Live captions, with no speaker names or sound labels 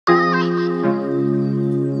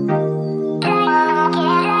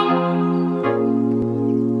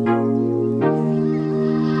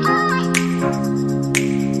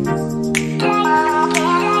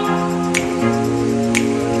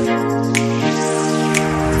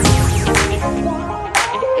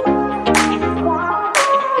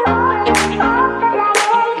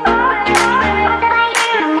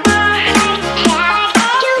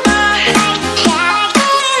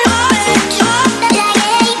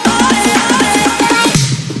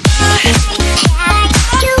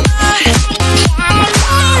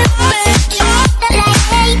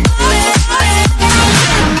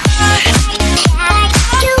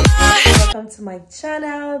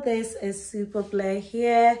People Play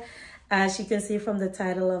here. As you can see from the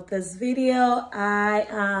title of this video, I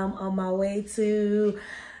am on my way to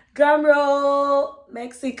drumroll,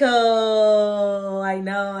 Mexico. I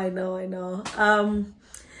know.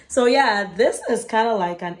 So yeah, this is kind of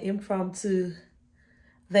like an impromptu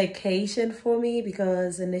vacation for me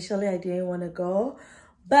because initially I didn't want to go,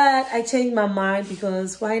 but I changed my mind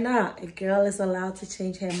because why not? A girl is allowed to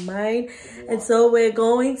change her mind. And so we're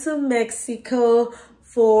going to Mexico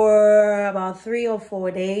for about 3 or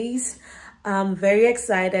 4 days. I'm very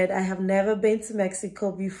excited. I have never been to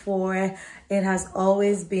Mexico before. It has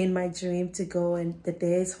always been my dream to go, and the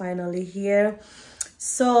day is finally here.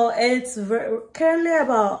 So it's currently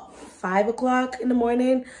about 5 o'clock in the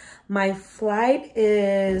morning. My flight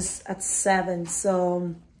is at 7,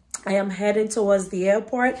 so I am heading towards the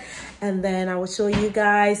airport, and then I will show you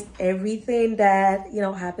guys everything that,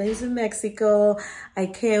 happens in Mexico. I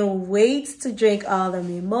can't wait to drink all the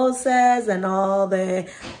mimosas and all the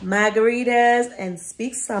margaritas and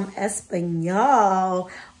speak some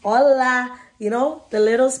Espanol. Hola. The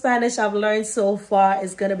little Spanish I've learned so far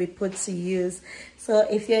is going to be put to use. So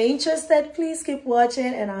if you're interested, please keep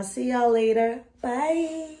watching, and I'll see y'all later.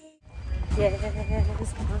 Bye. Yes,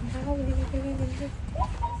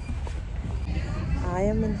 I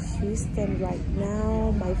am in Houston right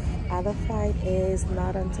now. My other flight is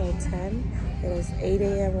not until 10. It is 8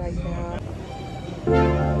 a.m. right now.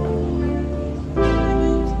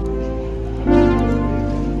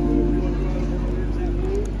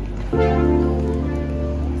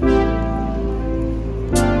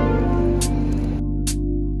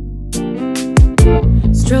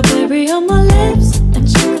 Strawberry on my lips and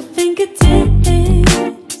sugar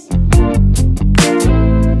fingertips.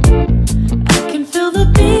 I can feel the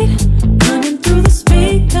beat running through the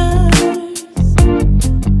speakers.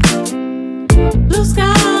 Blue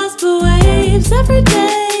skies, blue waves, every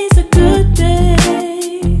day's a good day.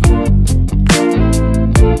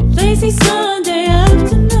 Lazy Sunday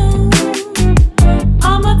afternoon,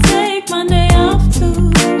 I'ma take Monday off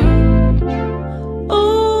too.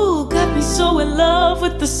 Ooh, got me so in love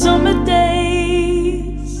with the summer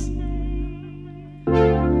days.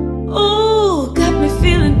 Ooh, got me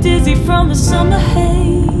feeling dizzy from the summer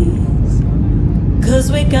haze.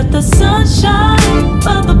 Cause we got the sunshine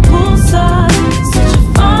by the poolside. Such a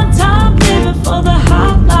fun time living for the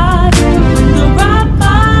hot life. The right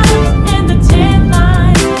vibes and the tan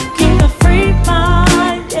line. Keep a free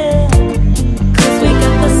mind, yeah. Cause we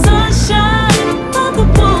got the sunshine by the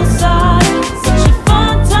poolside. Such a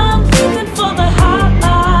fun time living for the hot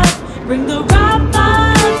life. Bring the right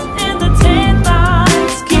vibes and the tan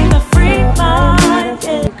lines. Keep a free mind,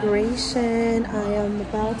 yeah. Immigration. I am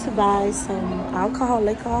about to buy some alcohol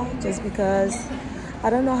liquor just because I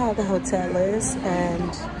don't know how the hotel is,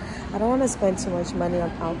 and I don't want to spend too much money on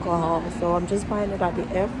alcohol, so I'm just buying it at the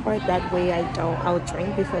airport. That way I'll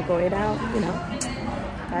drink before going out.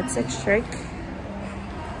 That's a trick.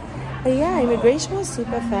 But yeah, immigration was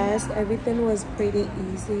super fast. Everything was pretty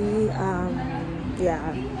easy.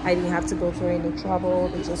 Yeah, I didn't have to go through any trouble.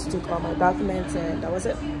 They just took all my documents and that was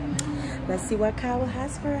it. Let's see what Cabo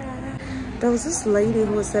has for us. There was this lady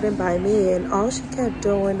who was sitting by me, and all she kept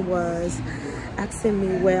doing was asking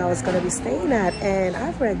me where I was going to be staying at. And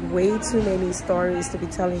I've read way too many stories to be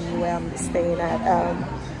telling you where I'm staying at.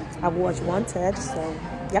 I've watched Wanted, so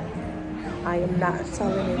yep. I am not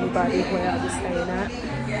telling anybody where I'll be staying at.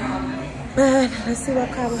 But let's see what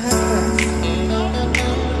Cabo has for us.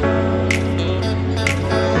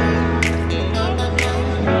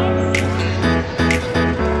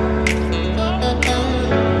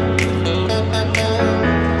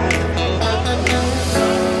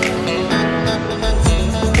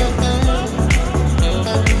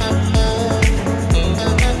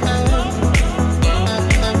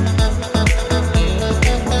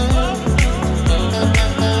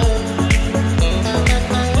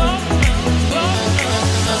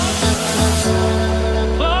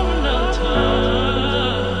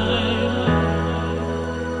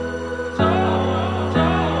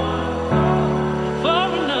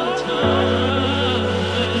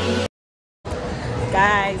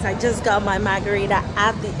 Guys, I just got my margarita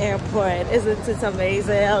at the airport. Isn't it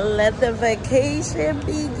amazing? Let the vacation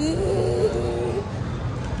begin.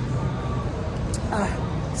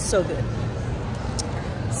 So good.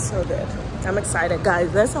 So good. I'm excited,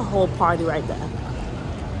 guys. There's a whole party right there.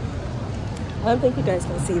 I don't think you guys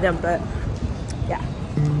can see them, but yeah.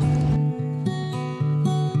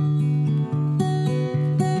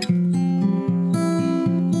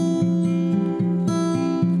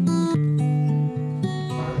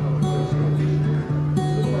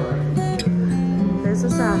 This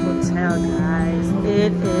is our hotel, guys.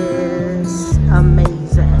 It is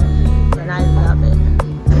amazing, and I love it.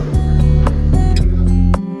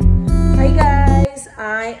 Hey guys,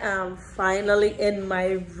 I am finally in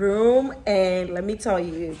my room, and let me tell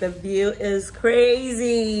you, the view is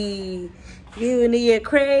crazy. View in here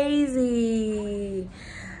crazy.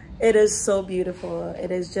 It is so beautiful.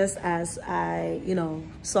 It is just as I,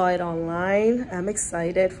 saw it online. I'm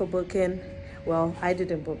excited for booking. Well, I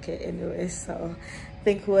didn't book it anyway, so I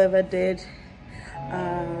think whoever did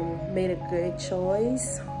made a great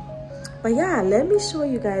choice. But yeah, let me show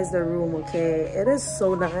you guys the room, okay? It is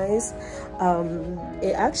so nice.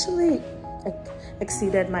 It actually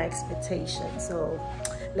exceeded my expectations. So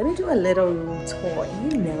let me do a little room tour.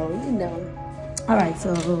 You know. All right,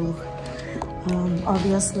 so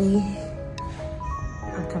obviously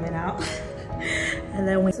I'm coming out. And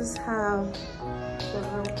then this is how the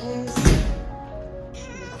room is.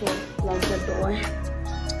 Lock the door.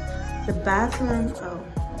 The bathroom,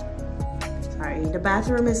 the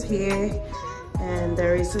bathroom is here, and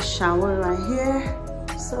there is a shower right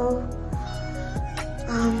here. So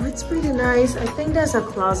it's pretty nice. I think there's a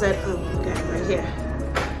closet right here.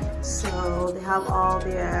 So they have all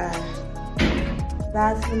their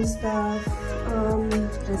bathroom stuff.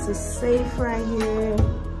 There's a safe right here.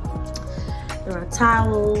 There are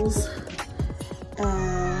towels.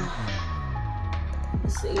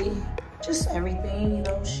 Let's see, just everything,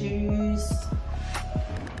 shoes.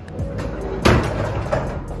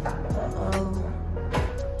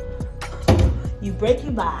 You break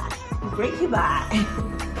your body. You break your body.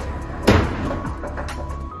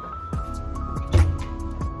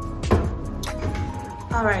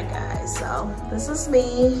 All right, guys. So this is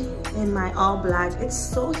me in my all black. It's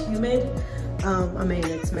so humid. I mean,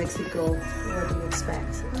 it's Mexico. What do you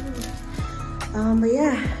expect? But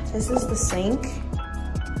yeah, this is the sink,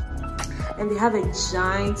 and they have a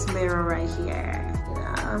giant mirror right here.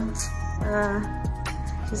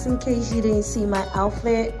 Just in case you didn't see my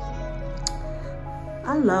outfit.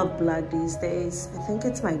 I love black these days. I think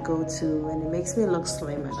it's my go-to, and it makes me look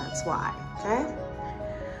slimmer, that's why, okay?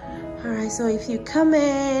 All right, so if you come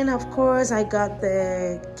in, of course, I got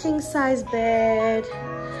the king-size bed.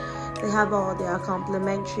 They have all their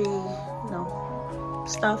complimentary,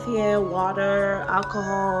 stuff here, water,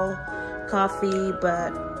 alcohol, coffee,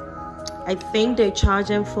 but I think they're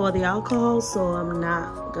charging for the alcohol, so I'm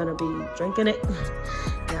not gonna be drinking it.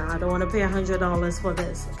 Now, I don't want to pay $100 for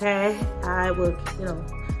this, okay? I will,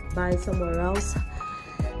 buy it somewhere else.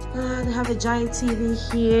 They have a giant TV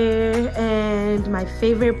here, and my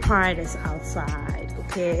favorite part is outside,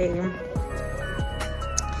 okay?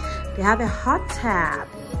 They have a hot tub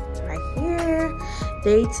right here.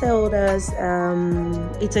 They told us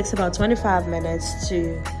it takes about 25 minutes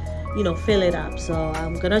to, fill it up. So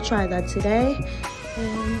I'm gonna try that today,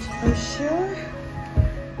 and I'm sure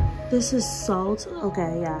this is salt.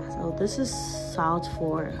 Okay, yeah, so this is salt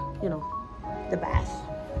for, the bath.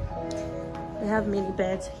 They have mini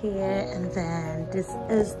beds here, and then this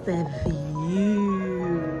is the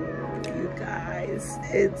view. You guys,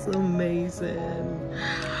 it's amazing.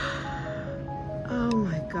 Oh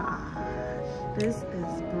my gosh, this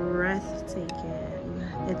is breathtaking.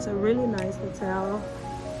 It's a really nice hotel.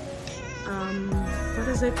 What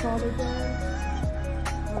is it called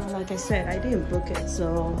again? Like I said, I didn't book it,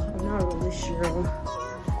 so I'm not really sure.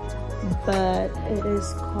 But it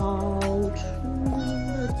is called,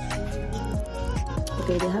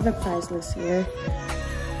 okay, they have a price list here.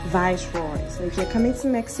 Viceroy. So if you're coming to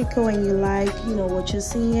Mexico and you like, what you're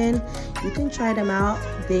seeing, you can try them out.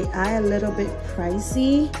 They are a little bit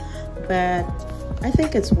pricey, but I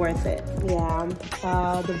think it's worth it.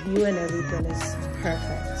 Yeah, the view and everything is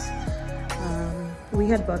perfect. We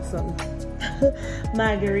had bought some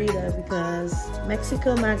margarita because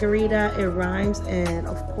Mexico margarita, it rhymes, and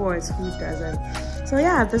of course, who doesn't? So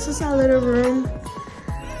yeah, this is our little room.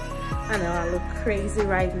 I know I look crazy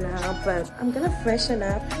right now, but I'm gonna freshen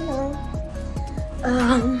up,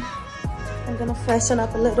 I'm gonna freshen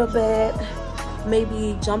up a little bit,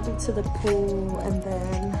 maybe jump into the pool, and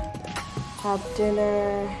then have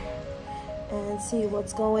dinner and see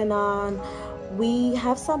what's going on. We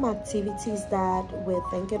have some activities that we're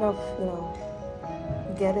thinking of,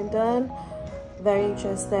 getting done. Very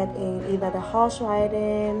interested in either the horse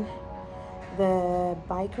riding, the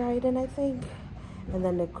bike riding, I think, and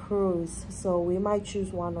then the cruise. So we might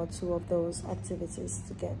choose one or two of those activities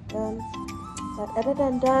to get done. But other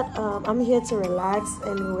than that, I'm here to relax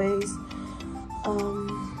anyways.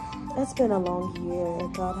 It's been a long year.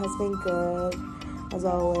 God has been good. As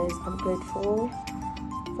always, I'm grateful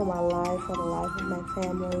for my life, for the life of my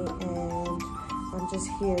family, and I'm just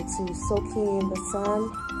here to soak in the sun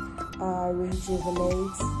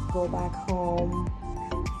rejuvenate, go back home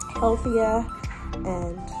healthier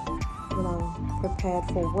and, you know, prepared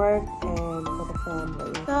for work and for the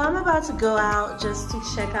family. So I'm about to go out just to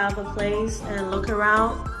check out the place and look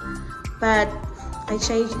around, but I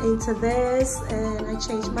changed into this and I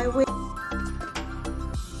changed my wig.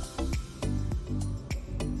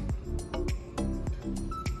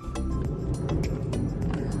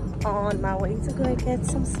 On my way to go and get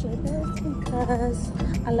some slippers because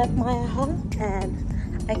I left mine at home and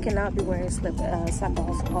I cannot be wearing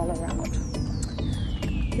sandals all around.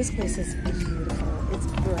 This place is beautiful. It's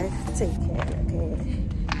breathtaking, okay?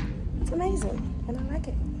 It's amazing and I like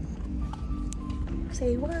it.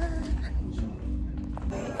 Say what?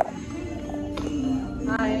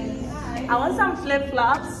 Hi. I want some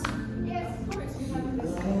flip-flops.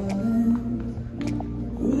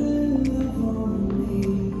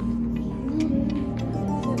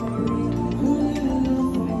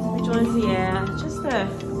 Yeah, just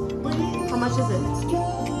how much is it?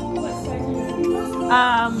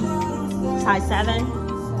 Size 7.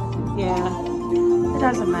 Yeah, it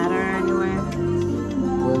doesn't matter anyway.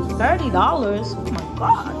 $30. Oh my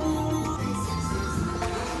god.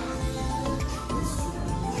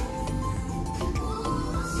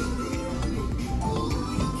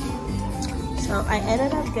 So I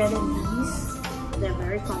ended up getting these. They're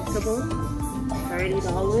very comfortable. $30,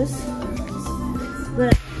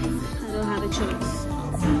 but I don't have a choice.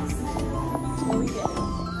 So we get it.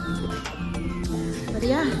 But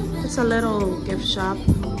yeah, it's a little gift shop.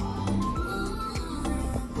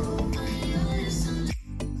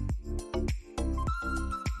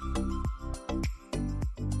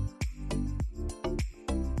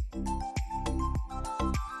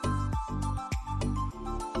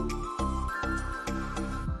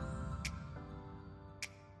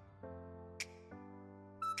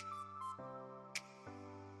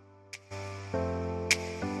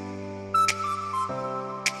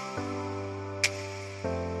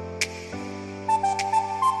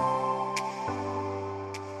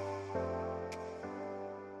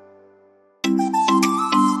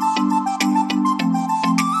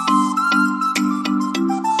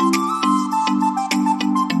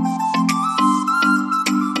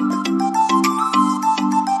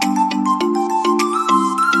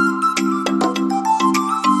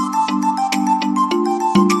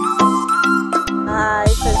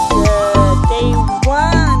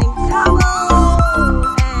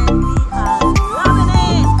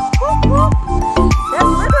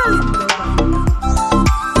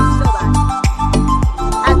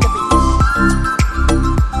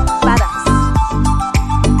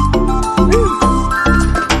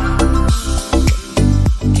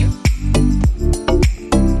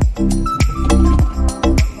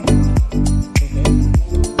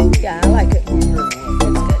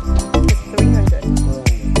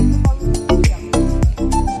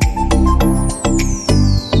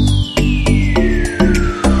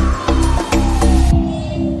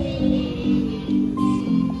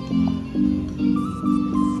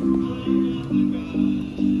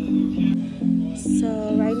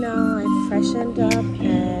 Freshened up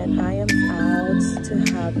and I am out to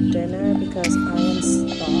have dinner because I am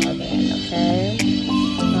starving, okay?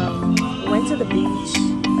 We went to the beach,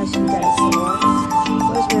 as you guys saw. It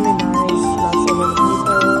was really nice, not so many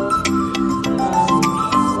people.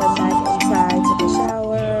 Went back inside, took a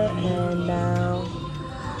shower, and now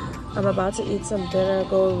I'm about to eat some dinner,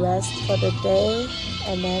 go rest for the day,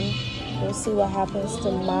 and then we'll see what happens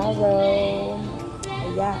tomorrow.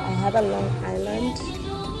 Yeah, I have a Long Island.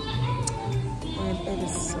 It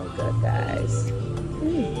is so good, guys.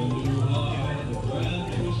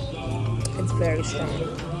 It's very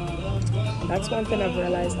strong. That's one thing I've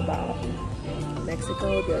realized about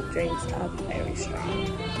Mexico. Their drinks are very strong.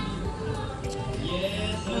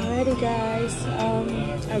 Alrighty, guys.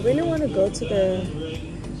 I really want to go to the,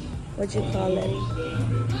 what you call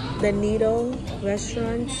it, the Needle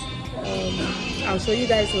restaurant. I'll show you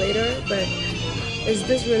guys later, but it's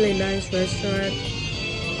this really nice restaurant.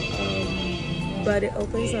 But it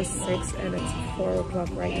opens at 6 and it's 4 o'clock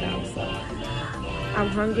right now, so I'm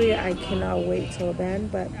hungry. I cannot wait till then,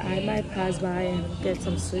 but I might pass by and get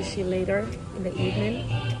some sushi later in the evening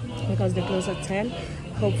because they close at 10.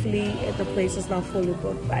 Hopefully the place is not fully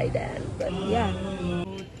booked by then, but yeah.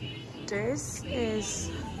 This is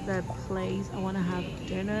the place I want to have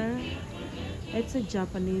dinner. It's a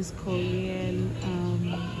Japanese Korean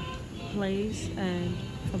place, and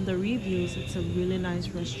from the reviews it's a really nice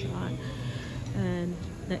restaurant. And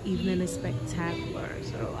the evening is spectacular,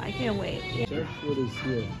 so I can't wait. Sir, what is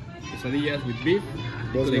here? Quesadillas with beef,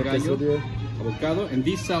 Dos pico de gallo, avocado, and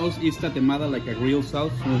this sauce is tatemada, like a grilled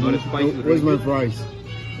sauce, not spicy. Where's my fries?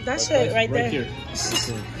 That's it right there. Here.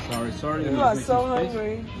 Okay. Sorry. You are so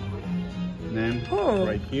hungry. And then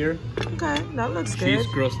right here. Okay, that looks Cheese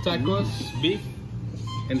good. crust tacos, beef,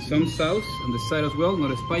 and some sauce on the side as well,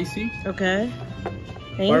 not spicy. Okay.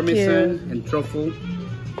 Thank Parmesan you. and truffle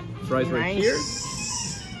fries right here.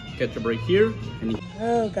 Ketchup right here. And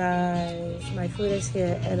Oh guys, my food is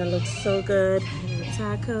here and it looks so good. And the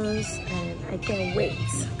tacos, and I can't wait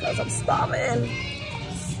because I'm starving.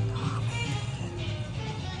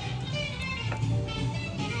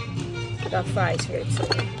 I got fries here too.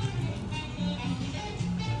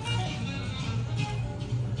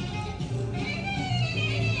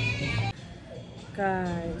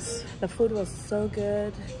 Guys, the food was so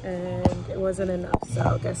good and it wasn't enough,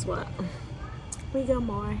 so guess what? We got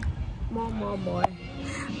more.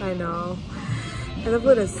 I know. And the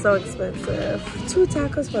food is so expensive. 2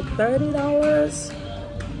 tacos for $30?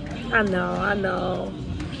 I know.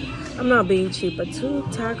 I'm not being cheap, but 2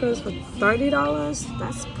 tacos for $30?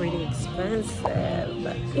 That's pretty expensive.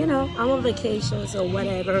 But, you know, I'm on vacation, so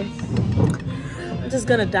whatever. I'm just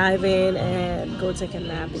gonna dive in and go take a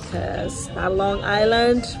nap because that Long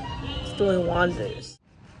Island is doing wonders.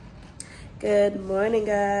 Good morning,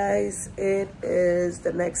 guys. It is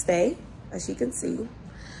the next day, as you can see.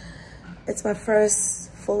 It's my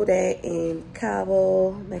first full day in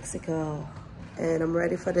Cabo, Mexico, and I'm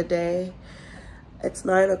ready for the day. It's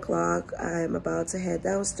 9 o'clock. I'm about to head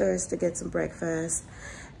downstairs to get some breakfast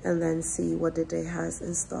and then see what the day has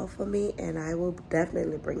in store for me, and I will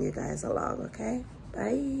definitely bring you guys along, okay?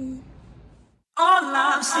 Bye. All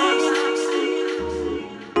I'm saying.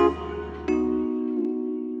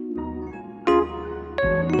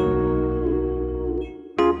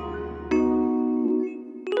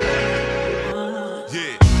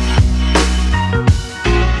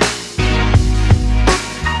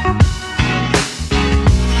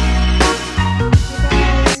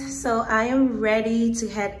 So I am ready to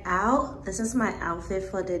head out. This is my outfit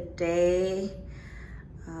for the day.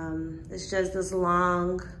 It's just this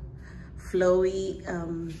long, flowy,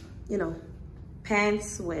 you know,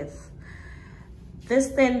 pants with this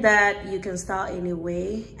thing that you can style any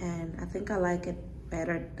way, and I think I like it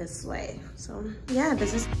better this way. So yeah,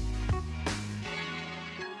 this is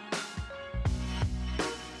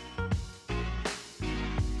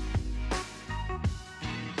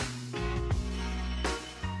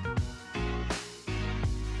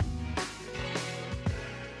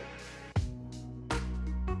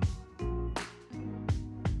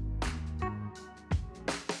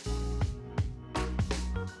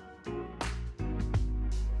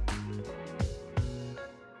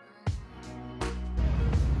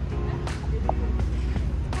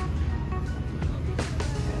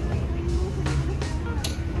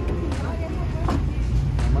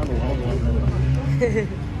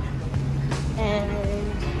and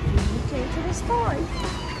we came to the store.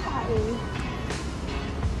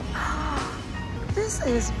 This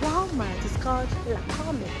is Walmart. It's called La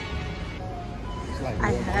Comet.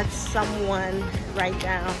 I had someone write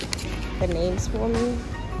down the names for me.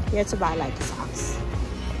 You had to buy like socks.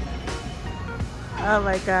 Oh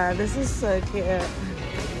my god, this is so cute.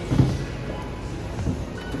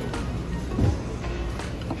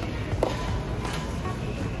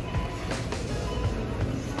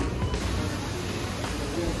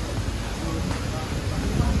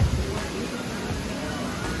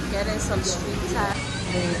 Getting some street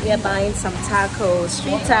tacos. We are buying some tacos,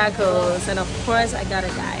 street tacos, and of course I got a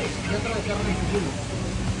guide.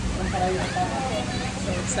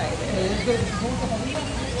 So excited.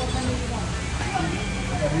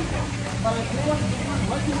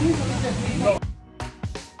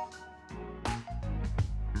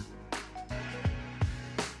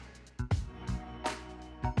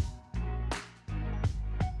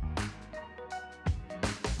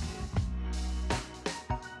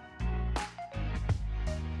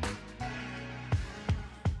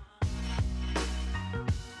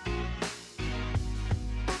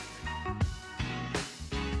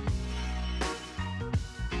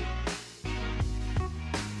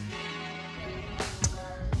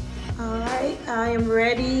 All right, I am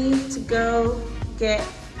ready to go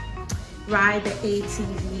ride the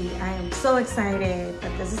ATV. I am so excited,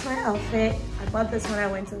 but this is my outfit. I bought this when I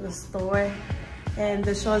went to the store and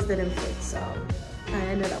the shorts didn't fit, so I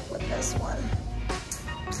ended up with this one.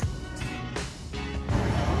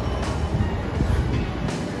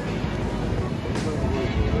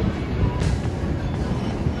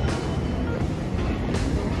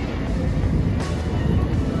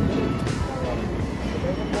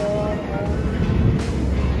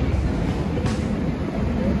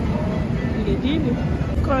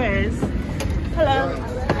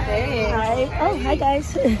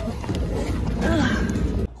 guys.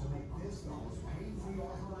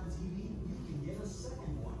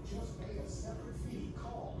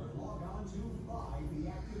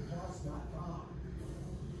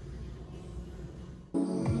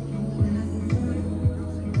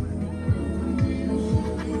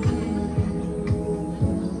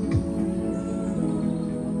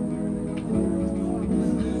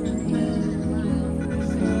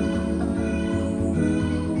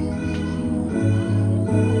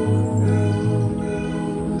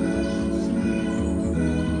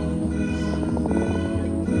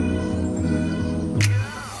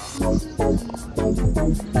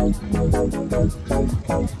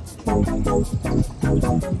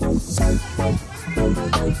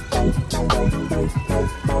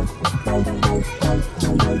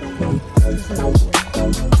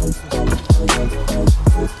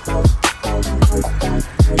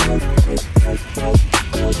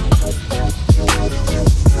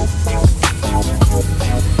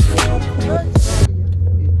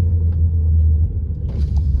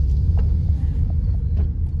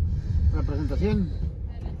 La presentación.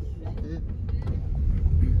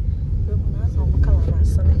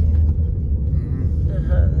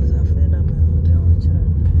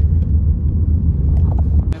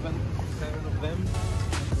 Seven of them,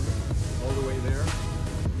 all the way there.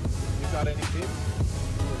 You got any tips?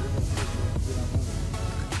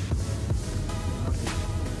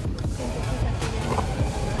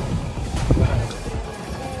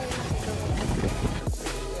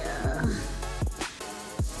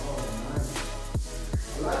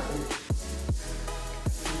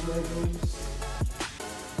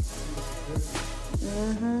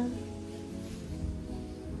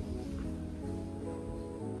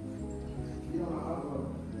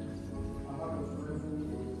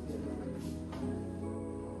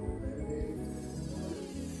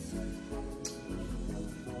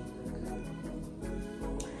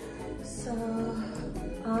 So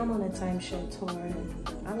I'm on a timeshare tour.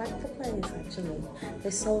 I like the place actually. They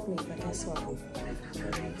sold me, but guess what?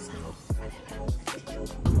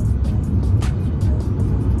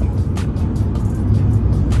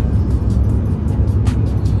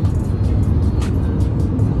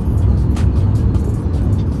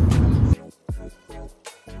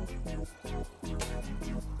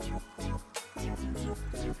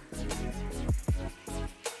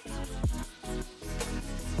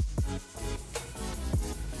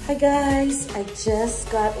 Hi guys, I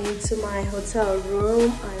just got into my hotel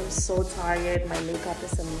room. I am so tired. My makeup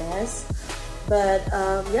is a mess, but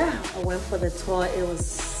yeah, I went for the tour. It was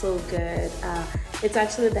so good. It's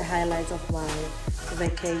actually the highlight of my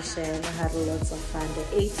vacation. I had lots of fun. The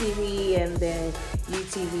ATV and the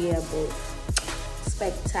UTV are both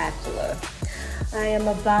spectacular. I am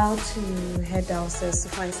about to head downstairs to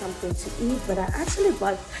find something to eat, but I actually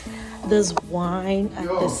bought this wine at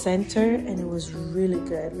the center and it was really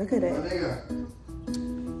good. Look at it.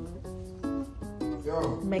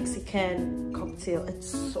 Mexican cocktail. It's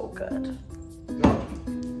so good.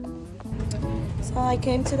 So I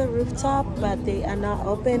came to the rooftop, but they are not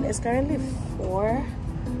open. It's currently 4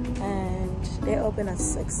 and they open at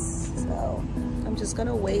 6. So I'm just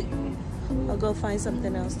gonna wait. I'll go find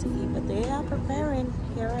something else to eat, but they are preparing.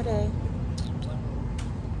 Here are they.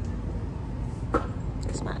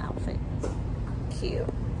 It's my outfit. Cute.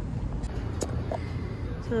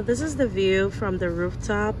 So this is the view from the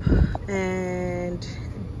rooftop, and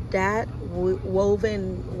that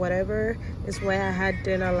woven whatever is where I had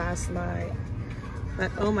dinner last night.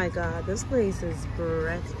 But oh my god, this place is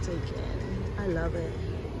breathtaking. I love it.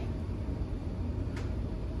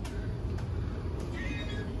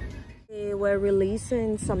 We're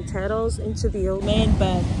releasing some turtles into the ocean,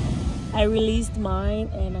 but I released mine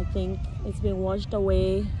and I think it's been washed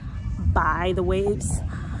away by the waves,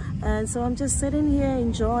 and so I'm just sitting here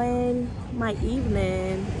enjoying my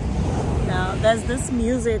evening. Now there's this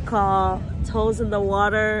music called Toes in the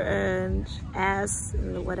Water and Ass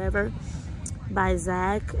and whatever by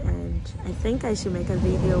Zach, and I think I should make a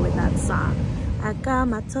video with that song. I got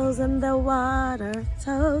my toes in the water,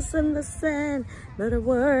 toes in the sand, not a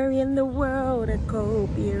worry in the world, a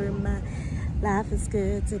cold beer in my life is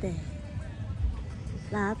good today.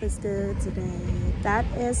 Life is good today. That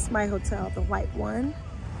is my hotel, the white one,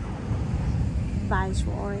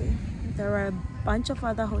 Viceroy. There are a bunch of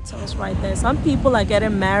other hotels right there. Some people are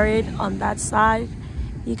getting married on that side,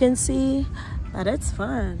 you can see, but it's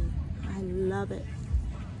fun. I love it.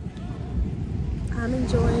 I'm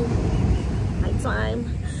enjoying my time.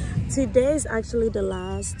 Today is actually the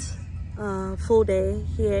last full day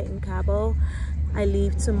here in Cabo. I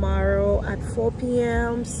leave tomorrow at 4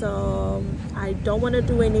 p.m. so I don't want to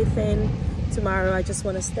do anything Tomorrow I just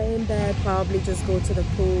want to stay in bed, probably just go to the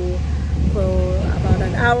pool for about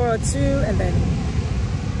an hour or two, and then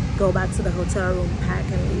go back to the hotel room, pack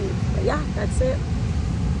and leave. But yeah, that's it.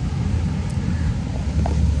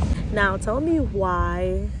 Now tell me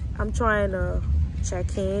why I'm trying to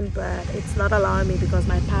check in, but it's not allowing me because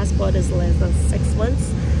my passport is less than 6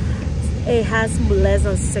 months. It has less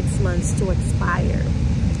than 6 months to expire,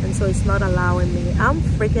 and so it's not allowing me. I'm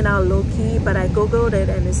freaking out low-key, but I googled it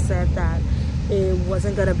and it said that it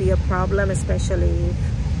wasn't gonna be a problem, especially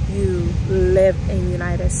if you live in the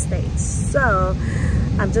United States. So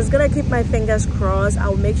I'm just gonna keep my fingers crossed.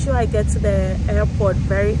 I'll make sure I get to the airport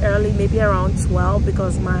very early, maybe around 12,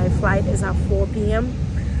 because my flight is at 4 p.m.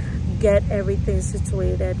 Get everything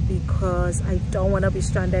situated because I don't want to be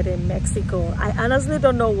stranded in Mexico. I honestly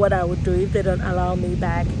don't know what I would do if they don't allow me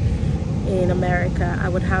back in America. I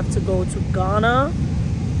would have to go to Ghana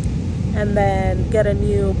and then get a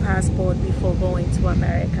new passport before going to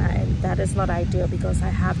America, and that is not ideal because I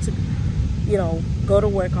have to, you know, go to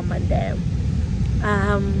work on Monday.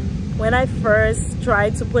 When I first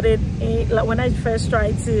tried to put it in, like when I first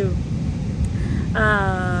tried to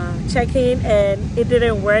check in and it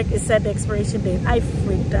didn't work, it said the expiration date, I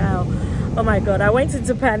freaked out. Oh my god, I went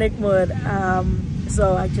into panic mode.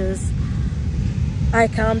 So I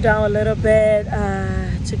calmed down a little bit,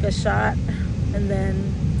 took a shot, and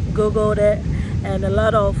then googled it, and a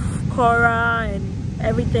lot of Quora and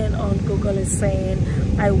everything on Google is saying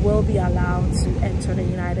I will be allowed to enter the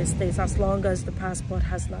United States as long as the passport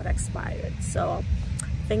has not expired. So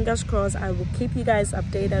fingers crossed. I will keep you guys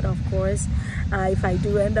updated, of course, if I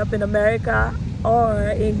do end up in America or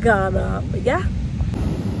in Ghana. But yeah,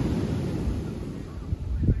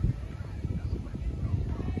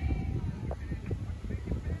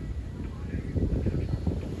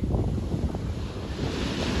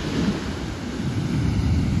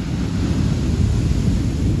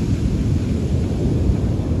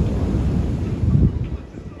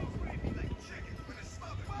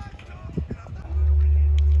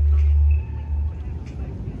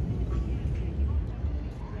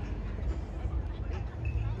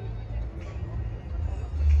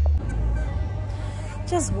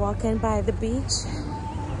 just walking by the beach.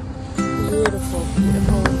 Beautiful,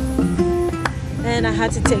 beautiful. And I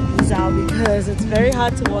had to take these out because it's very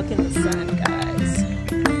hard to walk in the sun, guys.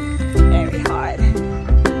 Very hard.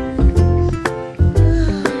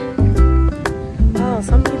 Oh,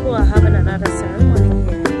 some people are having another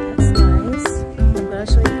ceremony here. That's nice. I'm gonna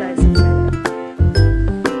show you guys a minute.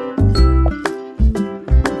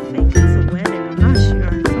 I think it's a wedding. I'm not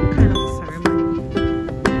sure. It's some kind of a ceremony.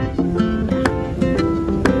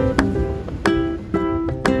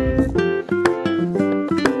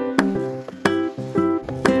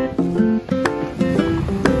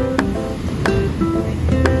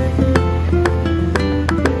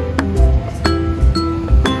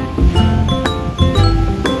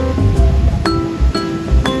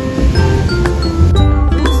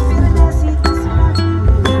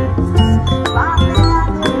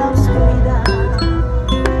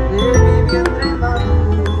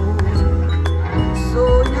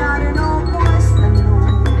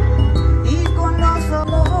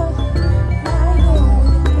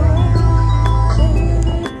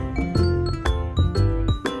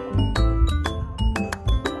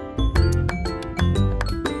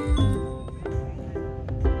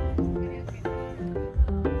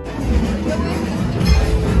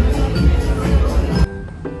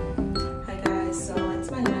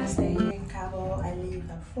 Cabo. I leave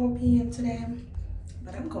at 4 p.m. today,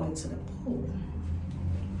 but I'm going to the pool.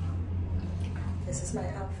 This is my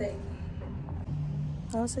outfit.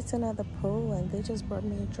 I was sitting at the pool and they just brought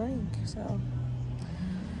me a drink, so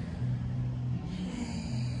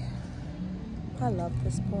I love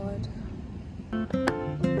this sport.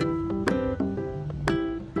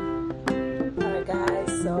 Alright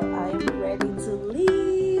guys, so I'm ready to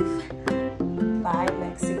leave. Bye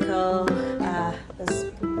Mexico.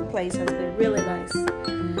 This place has been really nice,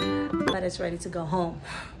 but it's ready to go home.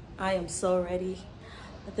 I am so ready.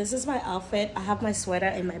 But this is my outfit. I have my sweater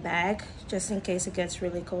in my bag just in case it gets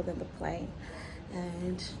really cold in the plane,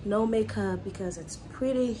 and no makeup because it's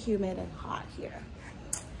pretty humid and hot here.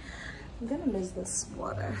 I'm gonna miss this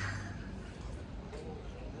water.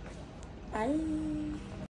 Bye.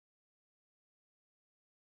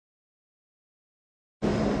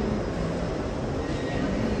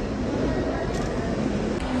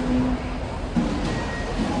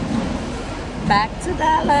 Back to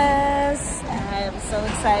Dallas. I am so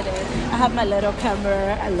excited. I have my little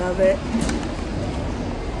camera. I love it.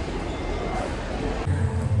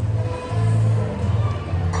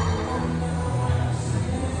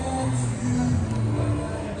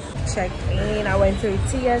 checked in. I went through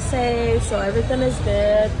TSA, so everything is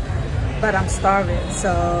good. But I'm starving,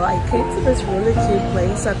 so I came to this really cute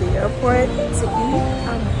place at the airport to eat.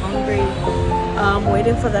 I'm hungry. I'm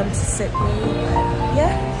waiting for them to sit me.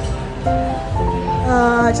 Yeah.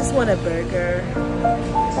 I just want a burger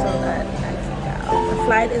so that I can go. The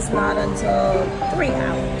flight is not until 3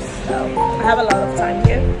 hours, so I have a lot of time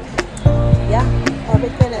here. Yeah,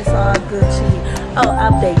 everything is all Gucci. Oh,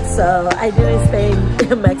 update. So I didn't stay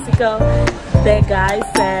in Mexico. The guy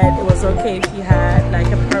said it was okay if you had like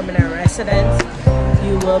a permanent residence.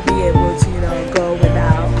 You will be able to, you know, go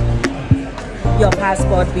without your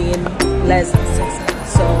passport being less than 6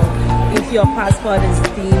 months. So if your passport is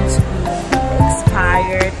deemed to be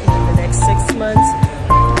expired in the next 6 months,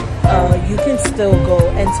 you can still go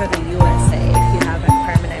enter the USA if you have a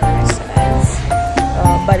permanent residence.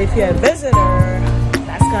 But if you're a visitor,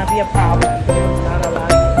 that's gonna be a problem. They will not allow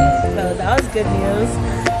you in. So that was good news.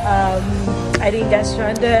 I didn't get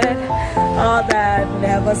stranded. All that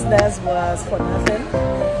nervousness was for nothing.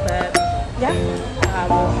 But yeah, I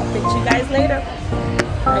will update you guys later.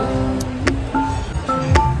 Bye.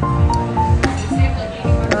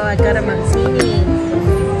 Oh, I got a martini.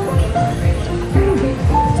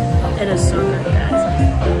 It is so good, guys.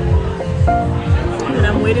 And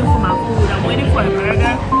I'm waiting for my food. I'm waiting for a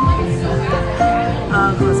burger.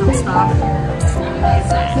 Because I'm starving.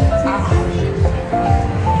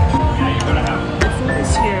 The food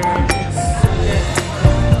is here.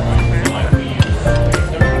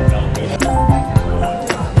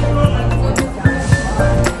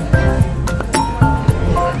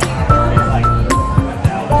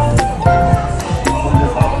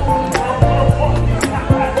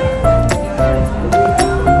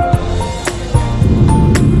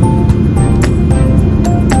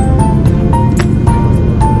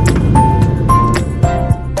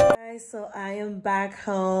 So I am back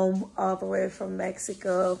home all the way from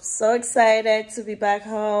Mexico. So excited to be back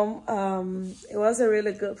home. It was a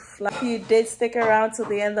really good flight. If you did stick around to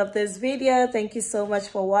the end of this video, thank you so much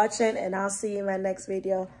for watching, and I'll see you in my next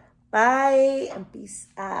video. Bye and peace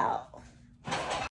out.